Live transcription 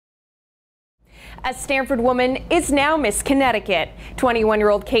A Stamford woman is now Miss Connecticut.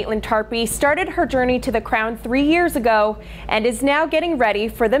 21-year-old Kaitlyn Tarpey started her journey to the crown 3 years ago and is now getting ready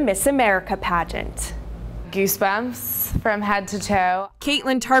for the Miss America pageant. Goosebumps from head to toe.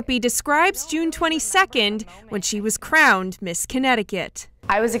 Kaitlyn Tarpey describes June 22nd when she was crowned Miss Connecticut.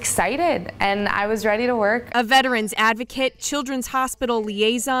 I was excited and I was ready to work. A veterans advocate, children's hospital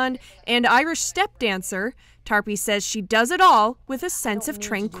liaison, and Irish step dancer, Tarpey says she does it all with a sense of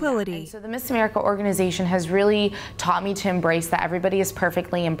tranquility. So the Miss America organization has really taught me to embrace that everybody is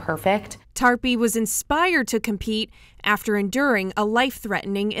perfectly imperfect. Tarpey was inspired to compete after enduring a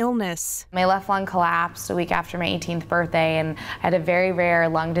life-threatening illness. My left lung collapsed a week after my 18th birthday, and I had a very rare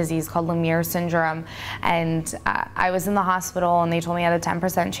lung disease called Lemire syndrome. And I was in the hospital and they told me I had a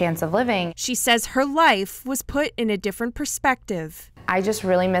 10% chance of living. She says her life was put in a different perspective. I just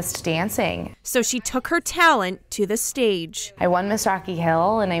really missed dancing. So she took her talent to the stage. I won Miss Rocky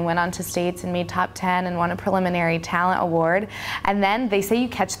Hill and I went on to states and made top 10 and won a preliminary talent award. And then they say you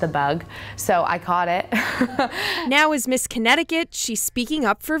catch the bug, so I caught it. Now as Miss Connecticut, she's speaking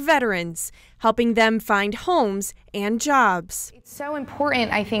up for veterans, helping them find homes and jobs. It's so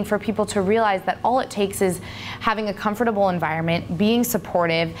important, I think, for people to realize that all it takes is having a comfortable environment, being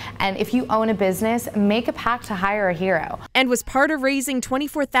supportive, and if you own a business, make a pact to hire a hero. And was part of raising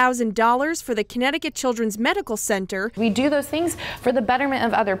 $24,000 for the Connecticut Children's Medical Center. We do those things for the betterment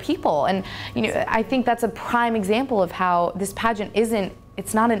of other people, and I think that's a prime example of how this pageant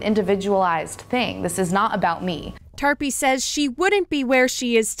it's not an individualized thing. This is not about me. Tarpey says she wouldn't be where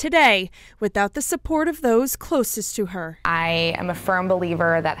she is today without the support of those closest to her. I am a firm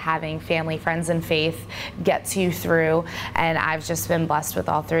believer that having family, friends, and faith gets you through, and I've just been blessed with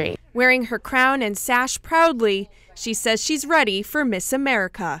all three. Wearing her crown and sash proudly, she says she's ready for Miss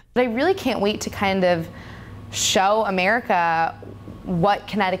America. But I really can't wait to kind of show America what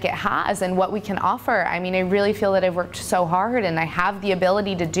Connecticut has and what we can offer. I mean, I really feel that I've worked so hard and I have the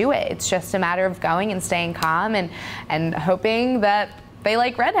ability to do it. It's just a matter of going and staying calm and hoping that they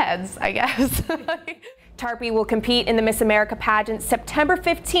like redheads, I guess. Tarpey will compete in the Miss America pageant September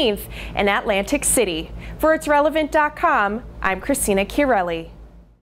 15th in Atlantic City. For It'sRelevant.com, I'm Christina Chiarelli.